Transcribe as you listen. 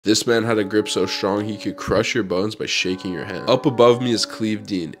This man had a grip so strong he could crush your bones by shaking your hand. Up above me is Cleve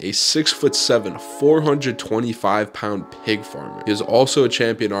Dean, a 6'7", 425-pound pig farmer. He is also a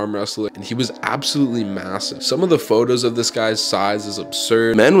champion arm wrestler, and he was absolutely massive. Some of the photos of this guy's size is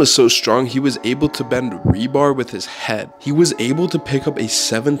absurd. The man was so strong he was able to bend rebar with his head. He was able to pick up a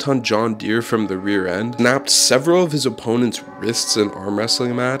 7-ton John Deere from the rear end, snapped several of his opponent's wrists in arm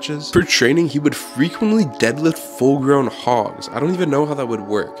wrestling matches. For training, he would frequently deadlift full-grown hogs. I don't even know how that would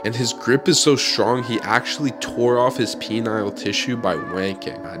work. And his grip is so strong he actually tore off his penile tissue by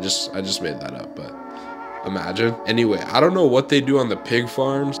wanking. I just made that up, but imagine. Anyway, I don't know what they do on the pig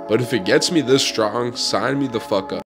farms, but if it gets me this strong, sign me the fuck up.